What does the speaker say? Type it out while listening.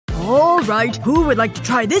Alright, who would like to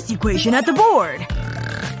try this equation at the board?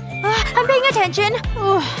 I'm paying attention.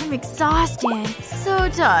 I'm exhausted. So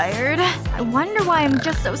tired. I wonder why I'm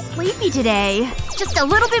just so sleepy today. Just a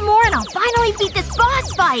little bit more and I'll finally beat this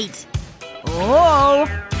boss fight! Oh.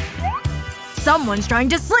 Someone's trying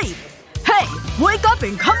to sleep. Hey! Wake up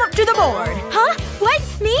and come up to the board! Huh? What?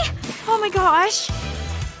 Me? Oh my gosh.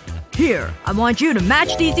 Here, I want you to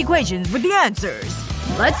match these equations with the answers.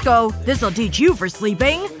 Let's go. This'll teach you for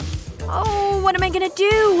sleeping. Oh, what am I gonna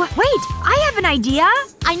do? Wait! I have an idea!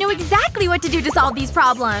 I know exactly what to do to solve these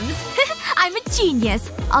problems. I'm a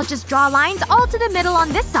genius. I'll just draw lines all to the middle on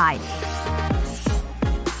this side.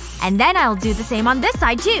 And then I'll do the same on this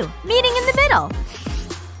side too, meeting in the middle.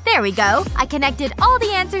 There we go. I connected all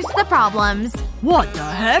the answers to the problems. What the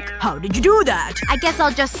heck? How did you do that? I guess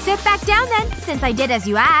I'll just sit back down then, since I did as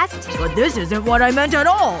you asked. But this isn't what I meant at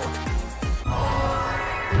all.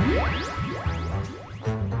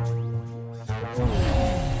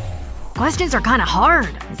 Questions are kinda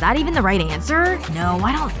hard. Is that even the right answer? No,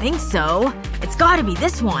 I don't think so. It's gotta be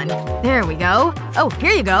this one. There we go. Oh,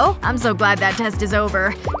 here you go. I'm so glad that test is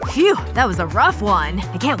over. Phew, that was a rough one.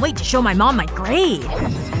 I can't wait to show my mom my grade.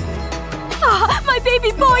 Oh, my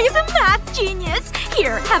baby boy is a math genius!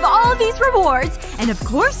 Here, have all these rewards. And of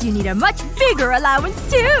course you need a much bigger allowance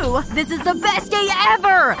too! This is the best day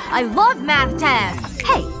ever! I love math tests!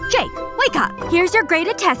 Hey, Jake, wake up. Here's your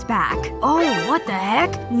graded test back. Oh, what the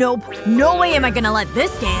heck? Nope. No way am I gonna let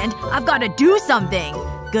this stand. I've gotta do something.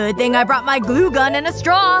 Good thing I brought my glue gun and a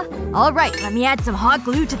straw. Alright, let me add some hot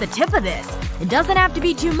glue to the tip of this. It doesn't have to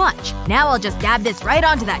be too much. Now I'll just dab this right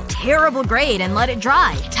onto that terrible grade and let it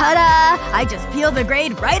dry. Ta-da! I just peeled the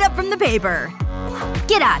grade right up from the paper.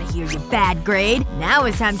 Get out of here, you bad grade. Now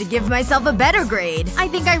it's time to give myself a better grade. I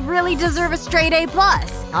think I really deserve a straight A+.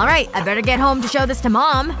 Alright, I better get home to show this to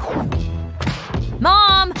Mom.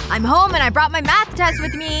 Mom! I'm home and I brought my math test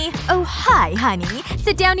with me. Oh, hi, honey.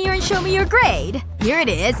 Sit down here and show me your grade. Here it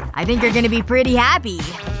is. I think you're gonna be pretty happy.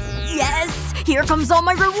 Yes! Here comes all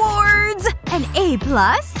my rewards! An A+?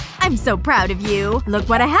 I'm so proud of you. Look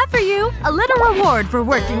what I have for you. A little reward for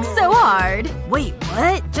working so hard. Wait,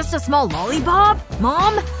 what? Just a small lollipop?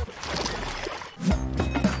 Mom?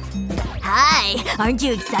 Hi. Aren't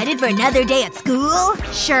you excited for another day at school?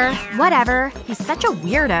 Sure. Whatever. He's such a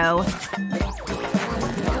weirdo.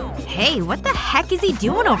 Hey, what the heck is he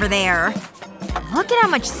doing over there? Look at how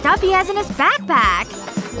much stuff he has in his backpack.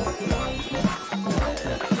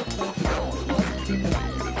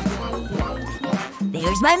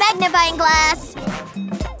 There's my magnifying glass!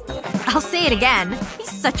 I'll say it again. He's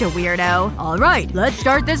such a weirdo. Alright, let's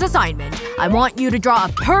start this assignment. I want you to draw a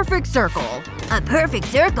perfect circle. A perfect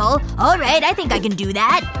circle? Alright, I think I can do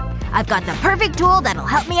that. I've got the perfect tool that'll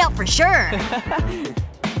help me out for sure.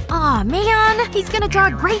 Aw, man. He's gonna draw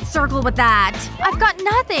a great circle with that. I've got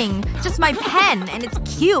nothing. Just my pen, and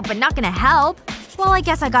it's cute but not gonna help. Well, I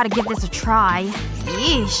guess I gotta give this a try.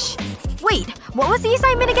 Yeesh. Wait, what was the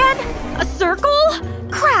assignment again? A circle?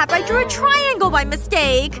 Crap, I drew a triangle by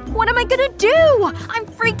mistake. What am I gonna do? I'm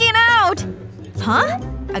freaking out. Huh?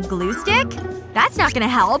 A glue stick? That's not gonna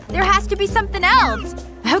help. There has to be something else.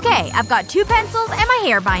 Okay, I've got 2 pencils and my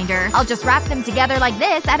hair binder. I'll just wrap them together like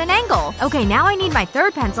this at an angle. Okay, now I need my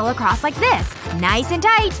 3rd pencil across like this. Nice and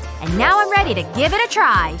tight. And now I'm ready to give it a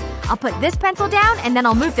try. I'll put this pencil down and then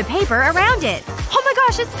I'll move the paper around it. Oh my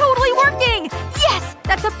gosh, it's totally working! Yes!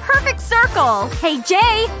 That's a perfect circle! Hey,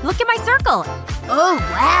 Jay! Look at my circle! Oh,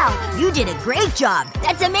 wow! You did a great job!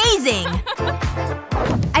 That's amazing!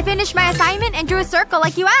 I finished my assignment and drew a circle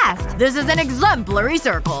like you asked. This is an exemplary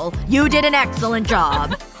circle. You did an excellent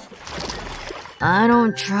job. I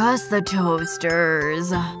don't trust the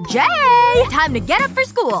toasters. Jay! Time to get up for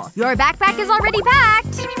school. Your backpack is already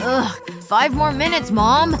packed. Ugh. 5 more minutes,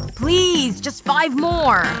 Mom. Please, just 5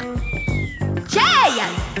 more. Jay!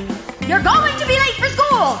 You're going to be late for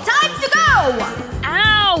school! Time to go!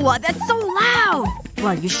 Ow! That's so loud!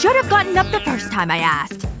 Well, you should have gotten up the first time I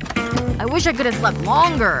asked. I wish I could have slept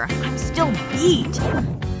longer. I'm still beat.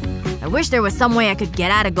 I wish there was some way I could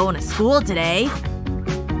get out of going to school today.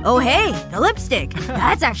 Oh hey, the lipstick.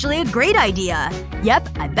 That's actually a great idea. Yep,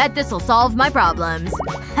 I bet this'll solve my problems.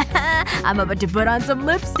 I'm about to put on some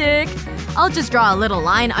lipstick. I'll just draw a little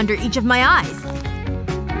line under each of my eyes.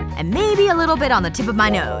 And maybe a little bit on the tip of my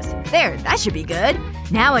nose. There, that should be good.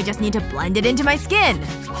 Now I just need to blend it into my skin.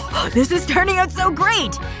 This is turning out so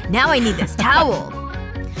great! Now I need this towel.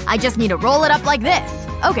 I just need to roll it up like this.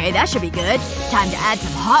 Okay, that should be good. Time to add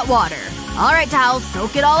some hot water. Alright, towel,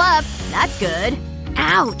 soak it all up. That's good.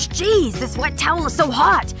 Ouch! Jeez, this wet towel is so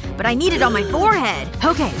hot! But I need it on my forehead.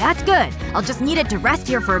 Okay, that's good. I'll just need it to rest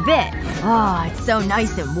here for a bit. Oh, it's so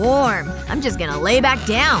nice and warm. I'm just gonna lay back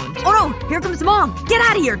down. Oh no! Here comes Mom! Get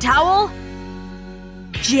out of here, towel!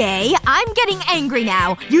 Jay, I'm getting angry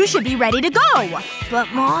now. You should be ready to go.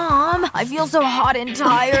 But Mom, I feel so hot and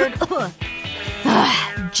tired.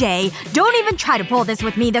 Jay, don't even try to pull this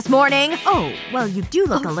with me this morning. Oh, well, you do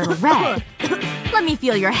look a little red. Let me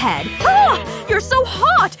feel your head. Ah! You're so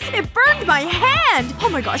hot! It burned my hand! Oh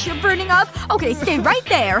my gosh, you're burning up? Okay, stay right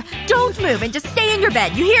there. Don't move and just stay in your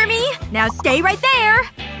bed, you hear me? Now stay right there!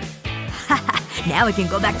 Haha, now I can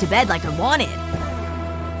go back to bed like I wanted.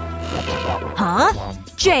 Huh?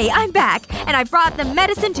 Jay, I'm back. And I brought the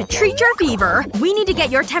medicine to treat your fever. We need to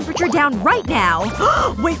get your temperature down right now.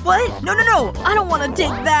 Wait, what? No, no, no! I don't want to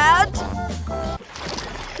take that!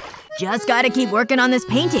 Just gotta keep working on this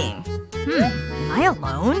painting. Am I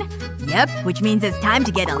alone? Yep, which means it's time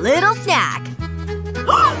to get a little snack.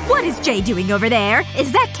 What is Jay doing over there?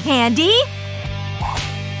 Is that candy?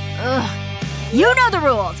 Ugh. You know the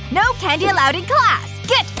rules. No candy allowed in class.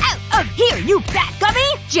 Get out of here, you bat gummy!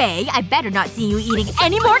 Jay, I better not see you eating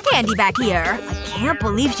any more candy back here. I can't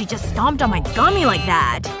believe she just stomped on my gummy like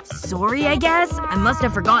that. Sorry, I guess? I must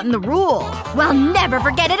have forgotten the rule. Well, never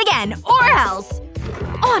forget it again, or else!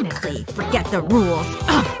 Honestly, forget the rules.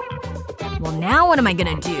 Ugh. Well, now what am I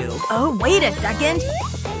gonna do? Oh, wait a second.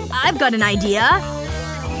 I've got an idea.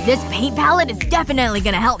 This paint palette is definitely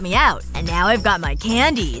gonna help me out. And now I've got my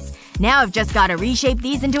candies. Now I've just gotta reshape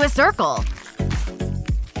these into a circle.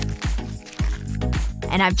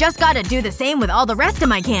 And I've just gotta do the same with all the rest of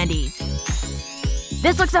my candies.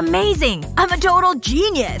 This looks amazing! I'm a total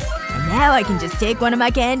genius! And now I can just take one of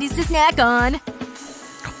my candies to snack on.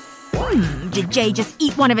 Did Jay just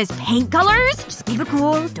eat one of his paint colors? Just keep it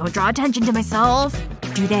cool. Don't draw attention to myself.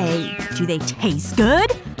 Do they taste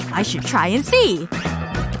good? I should try and see.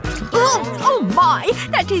 Oh my!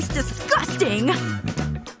 That tastes disgusting!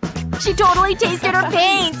 She totally tasted her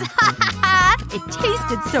paints! Ha ha ha! It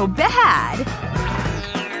tasted so bad.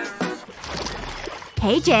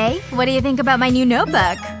 Hey, Jay. What do you think about my new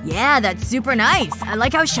notebook? Yeah, that's super nice. I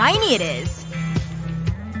like how shiny it is.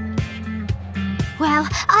 Well,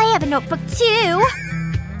 I have a notebook too.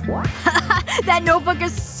 That notebook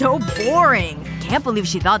is so boring. Can't believe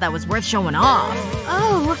she thought that was worth showing off.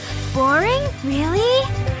 Oh, boring? Really?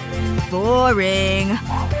 Boring.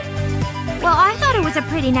 Well, I thought it was a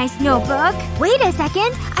pretty nice notebook. Wait a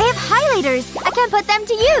second. I have highlighters. I can put them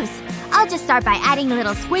to use. I'll just start by adding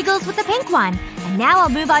little squiggles with the pink one. And now I'll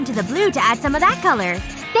move on to the blue to add some of that color.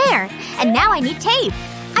 There. And now I need tape.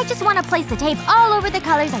 I just want to place the tape all over the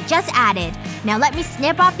colors I just added. Now let me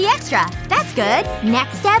snip off the extra. That's good.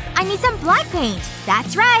 Next step, I need some black paint.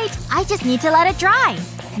 That's right. I just need to let it dry.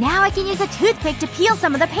 Now I can use a toothpick to peel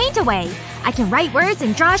some of the paint away. I can write words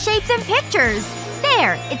and draw shapes and pictures.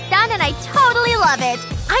 There. It's done and I totally love it.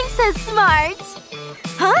 I'm so smart.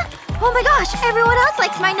 Huh? Oh my gosh, everyone else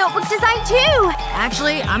likes my notebook design too!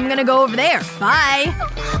 Actually, I'm gonna go over there. Bye!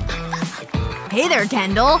 Hey there,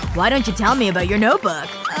 Kendall. Why don't you tell me about your notebook?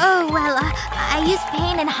 Oh, well, I use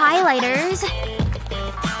paint and highlighters.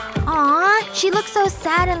 Aw, she looks so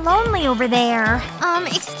sad and lonely over there.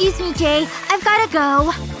 Excuse me, Jay. I've gotta go.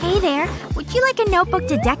 Hey there. Would you like a notebook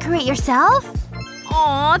to decorate yourself?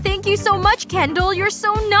 Aw, thank you so much, Kendall. You're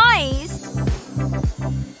so nice.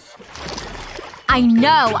 I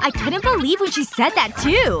know. I couldn't believe when she said that,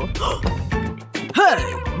 too. Hey!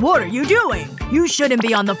 What are you doing? You shouldn't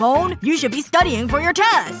be on the phone. You should be studying for your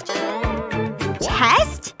test.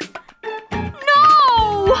 Test?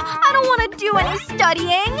 No! I don't want to do any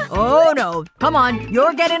studying. Oh no. Come on.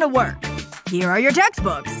 You're getting to work. Here are your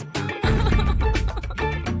textbooks.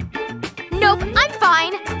 Nope. I'm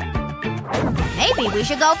fine. Maybe we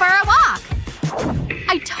should go for a walk.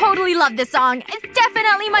 I totally love this song. It's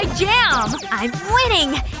definitely my jam! I'm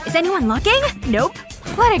winning! Is anyone looking? Nope.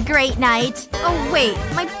 What a great night. Oh wait,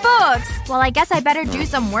 my books! Well, I guess I better do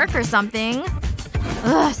some work or something.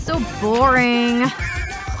 Ugh, so boring.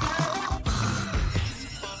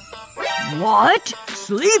 What?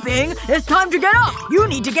 Sleeping? It's time to get up! You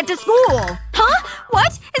need to get to school! Huh?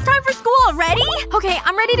 What? It's time for school already? Okay,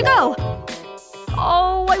 I'm ready to go.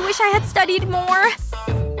 Oh, I wish I had studied more.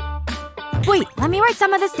 Wait, let me write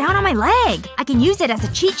some of this down on my leg. I can use it as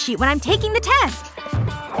a cheat sheet when I'm taking the test.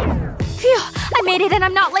 Phew, I made it and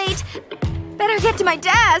I'm not late. Better get to my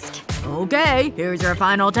desk. Okay, here's your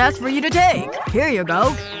final test for you to take. Here you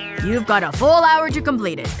go. You've got a full hour to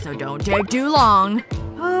complete it, so don't take too long.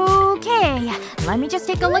 Okay. Let me just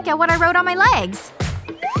take a look at what I wrote on my legs.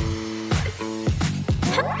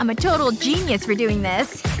 I'm a total genius for doing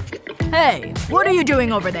this. Hey, what are you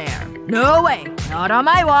doing over there? No way. Not on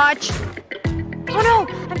my watch. Oh no!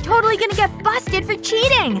 I'm totally gonna get busted for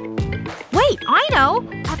cheating! Wait, I know!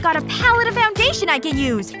 I've got a palette of foundation I can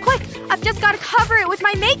use! Quick! I've just gotta cover it with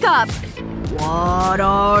my makeup! What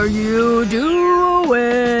are you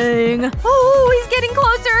doing? Oh, he's getting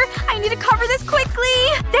closer! I need to cover this quickly!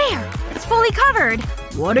 There! It's fully covered!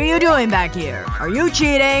 What are you doing back here? Are you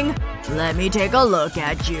cheating? Let me take a look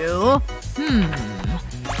at you.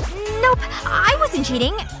 Nope. I wasn't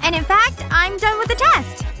cheating. And in fact, I'm done with the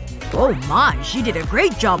test. Oh my, she did a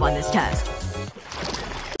great job on this test.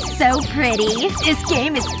 So pretty. This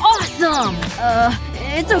game is awesome!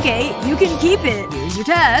 It's okay. You can keep it. Here's your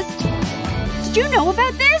test. Did you know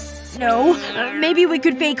about this? No. Maybe we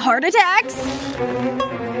could fake heart attacks?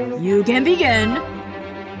 You can begin.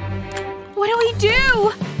 What do we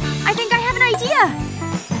do? I think I have an idea.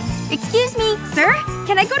 Excuse me, sir?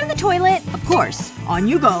 Can I go to the toilet? Of course. On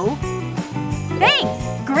you go.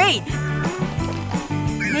 Thanks! Great.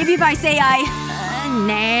 Maybe if I say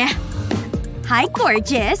nah. Hi,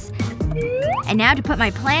 gorgeous. And now to put my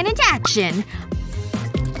plan into action.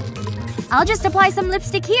 I'll just apply some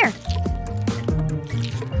lipstick here.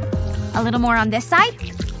 A little more on this side.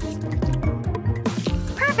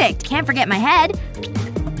 Perfect! Can't forget my head.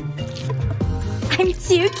 I'm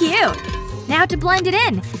too cute. Now to blend it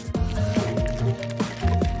in.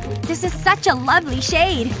 This is such a lovely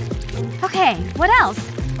shade. Okay, what else?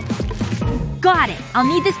 Got it. I'll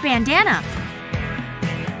need this bandana.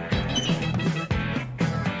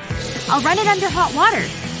 I'll run it under hot water.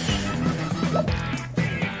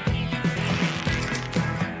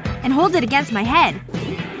 And hold it against my head.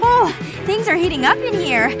 Oh, things are heating up in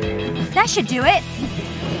here. That should do it.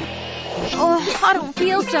 Oh, I don't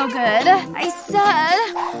feel so good. I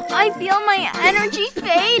said, I feel my energy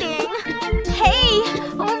fading. Hey,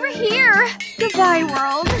 over here. Goodbye,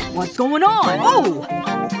 world. What's going on? Oh!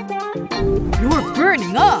 You're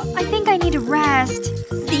burning up. I think I need to rest.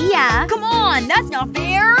 See ya. Come on, that's not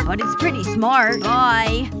fair. But it's pretty smart.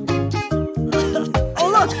 Bye. Oh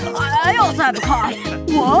look, I also have a cough.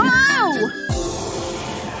 Whoa!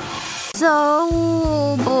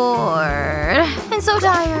 So bored. And so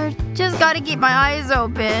tired. Just gotta keep my eyes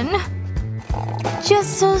open.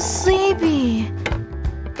 Just so sleepy.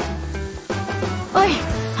 Oy.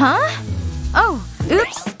 Huh? Oh,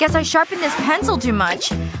 oops. Guess I sharpened this pencil too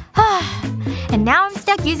much. And now I'm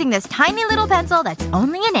stuck using this tiny little pencil that's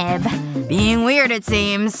only a nib. Being weird, it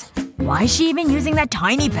seems. Why is she even using that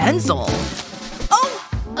tiny pencil? Oh!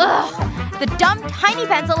 Ugh! The dumb tiny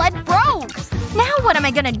pencil I broke! Now what am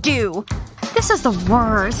I gonna do? This is the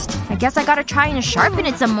worst. I guess I gotta try and sharpen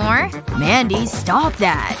it some more. Mandy, stop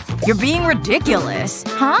that. You're being ridiculous.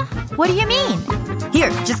 Huh? What do you mean? Here,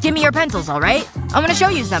 just give me your pencils, alright? I'm gonna show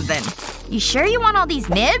you something. You sure you want all these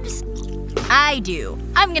nibs? I do.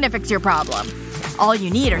 I'm gonna fix your problem. All you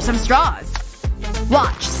need are some straws.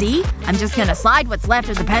 Watch, see? I'm just gonna slide what's left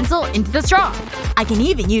of the pencil into the straw. I can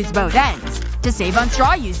even use both ends. To save on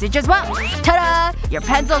straw usage as well. Ta-da! Your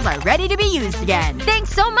pencils are ready to be used again.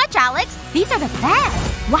 Thanks so much, Alex. These are the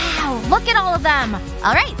best. Wow, look at all of them.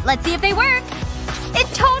 Alright, let's see if they work. It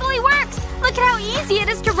totally works! Look at how easy it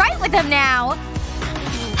is to write with them now.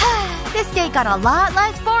 This day got a lot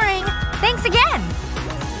less boring. Thanks again.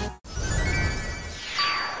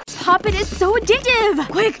 Stop it is so addictive!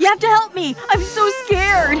 Quick, you have to help me! I'm so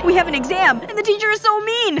scared! We have an exam, and the teacher is so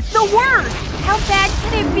mean! The worst! How bad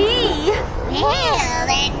can it be? Well,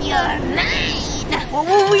 then you're mine! What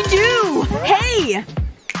will we do? Hey!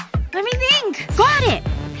 Let me think. Got it!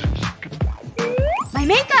 My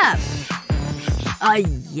makeup!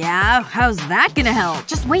 Yeah? How's that gonna help?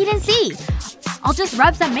 Just wait and see. I'll just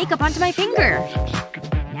rub some makeup onto my finger.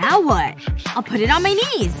 Now what? I'll put it on my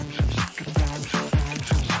knees.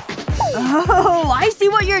 Oh, I see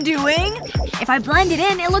what you're doing! If I blend it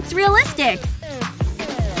in, it looks realistic.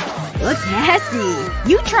 Looks nasty.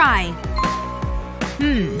 You try.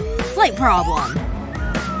 Slight problem.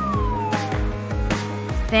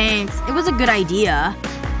 Thanks. It was a good idea.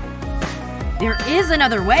 There is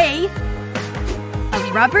another way.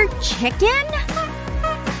 A rubber chicken?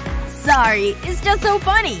 Sorry, it's just so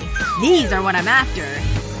funny. These are what I'm after.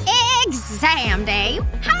 Exam day?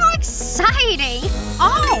 How exciting!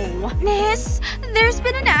 Oh! Miss, there's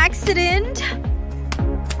been an accident.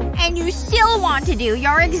 And you still want to do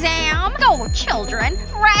your exam? Go, children.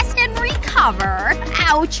 Rest and recover.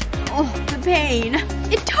 Ouch. Oh, the pain.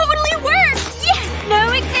 It totally works! Yes!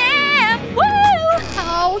 No exam! Woo!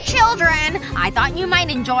 Oh, children. I thought you might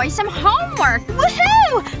enjoy some homework.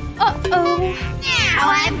 Woohoo! Uh-oh. Now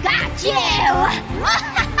I've got you!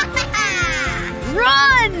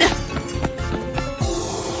 Run!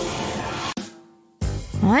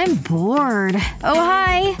 I'm bored. Oh,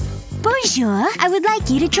 hi. Bonjour. I would like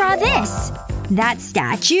you to draw this. That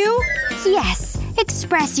statue? Yes.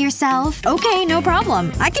 Express yourself. Okay, no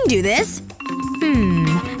problem. I can do this.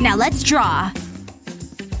 Now let's draw.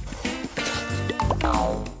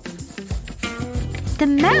 The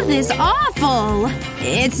mouth is awful.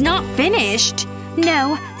 It's not finished.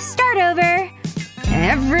 No. Start over.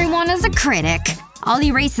 Everyone is a critic. I'll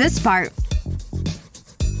erase this part.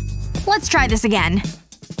 Let's try this again.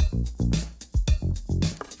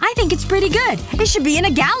 I think it's pretty good. It should be in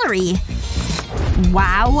a gallery.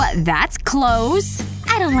 Wow, that's close.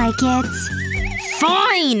 I don't like it.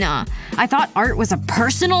 Fine! I thought art was a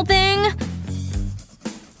personal thing.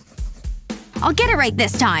 I'll get it right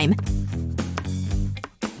this time.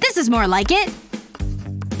 This is more like it.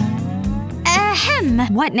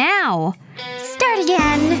 Ahem. What now? Start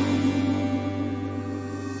again.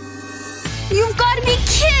 You've gotta be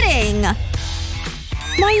kidding!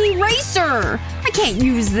 My eraser! I can't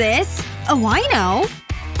use this. Oh, I know.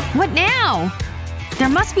 What now? There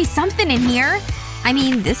must be something in here. I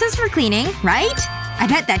mean, this is for cleaning, right? I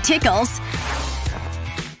bet that tickles.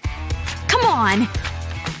 Come on!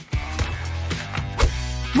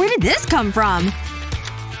 Where did this come from?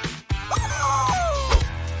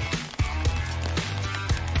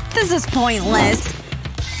 This is pointless.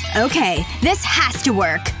 Okay, this has to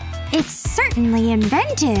work. It's certainly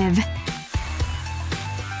inventive.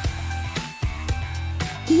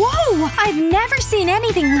 Whoa! I've never seen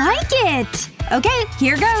anything like it! Okay,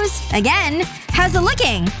 here goes. Again. How's it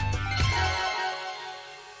looking?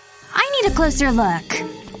 I need a closer look.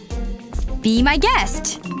 Be my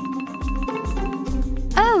guest.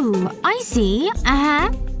 Oh, I see.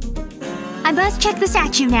 Uh-huh. I must check the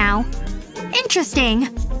statue now. Interesting.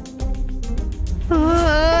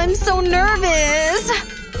 I'm so nervous.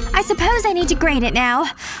 I suppose I need to grade it now.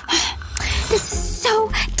 This is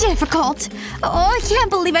so difficult. Oh, I can't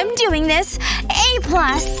believe I'm doing this. A+.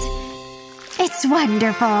 It's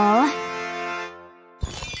wonderful.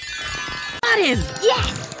 Got him!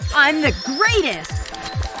 Yes! I'm the greatest!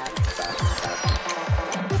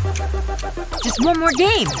 Just one more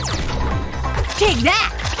game. Take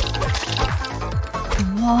that!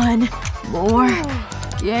 One more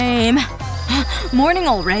game. Morning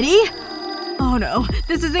already? Oh no,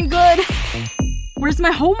 this isn't good. Where's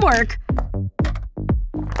my homework?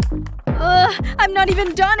 I've not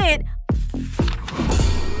even done it.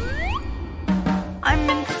 I'm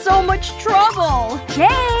in so much trouble.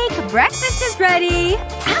 Jake, breakfast is ready.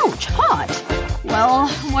 Ouch, hot. Well,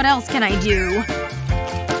 what else can I do?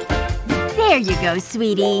 There you go,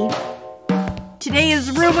 sweetie. Today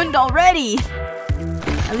is ruined already.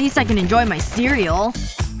 At least I can enjoy my cereal.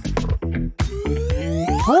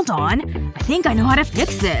 Hold on. I think I know how to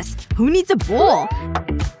fix this. Who needs a bowl?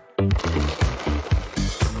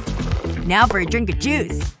 Now for a drink of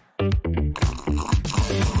juice.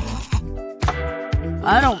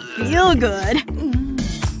 I don't feel good.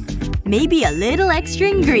 Maybe a little extra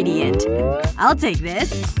ingredient. I'll take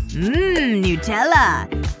this. Nutella.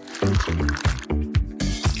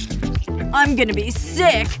 I'm gonna be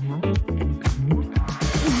sick.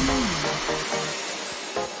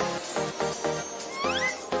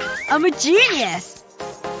 I'm a genius!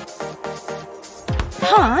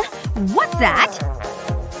 Huh? What's that?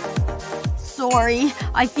 Sorry.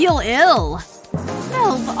 I feel ill.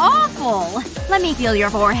 Smells awful. Let me feel your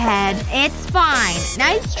forehead. It's fine.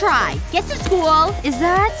 Nice try. Get to school. Is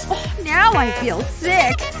that… Oh, now I feel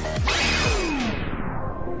sick.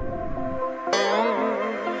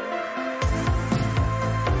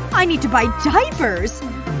 I need to buy diapers.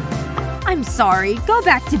 I'm sorry. Go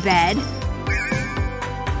back to bed.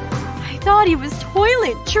 I thought he was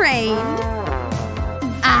toilet trained.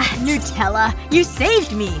 Ah, Nutella. You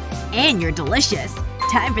saved me. And you're delicious.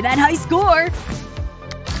 Time for that high score.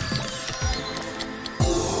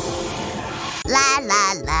 La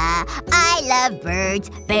la la. I love birds.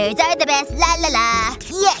 Birds are the best. La la la.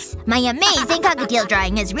 Yes! My amazing cockatiel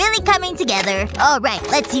drawing is really coming together. Alright,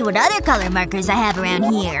 let's see what other color markers I have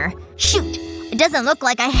around here. Shoot! It doesn't look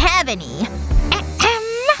like I have any.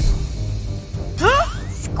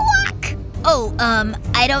 Squawk! Oh,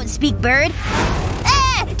 I don't speak bird.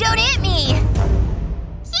 Ah! Don't hit me!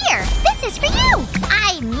 Here! This is for you!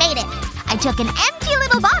 I made it! I took an empty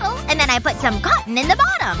little bottle, and then I put some cotton in the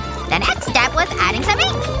bottom. The next step was adding some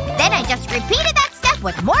ink. Then I just repeated that step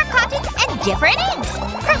with more cotton and different inks.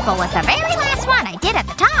 Purple was the very last one I did at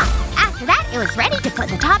the top. After that, it was ready to put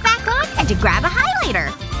the top back on and to grab a highlighter.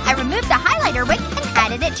 I removed the highlighter wick and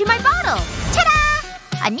added it to my bottle.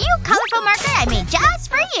 Ta-da! A new colorful marker I made just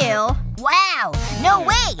for you. Wow! No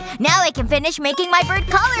way! Now I can finish making my bird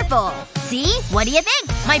colorful! See? What do you think?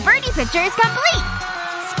 My birdie picture is complete!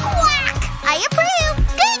 Squawk! I approve!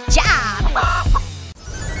 Good job!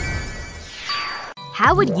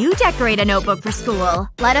 How would you decorate a notebook for school?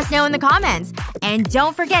 Let us know in the comments. And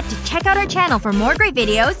don't forget to check out our channel for more great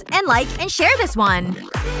videos and like and share this one.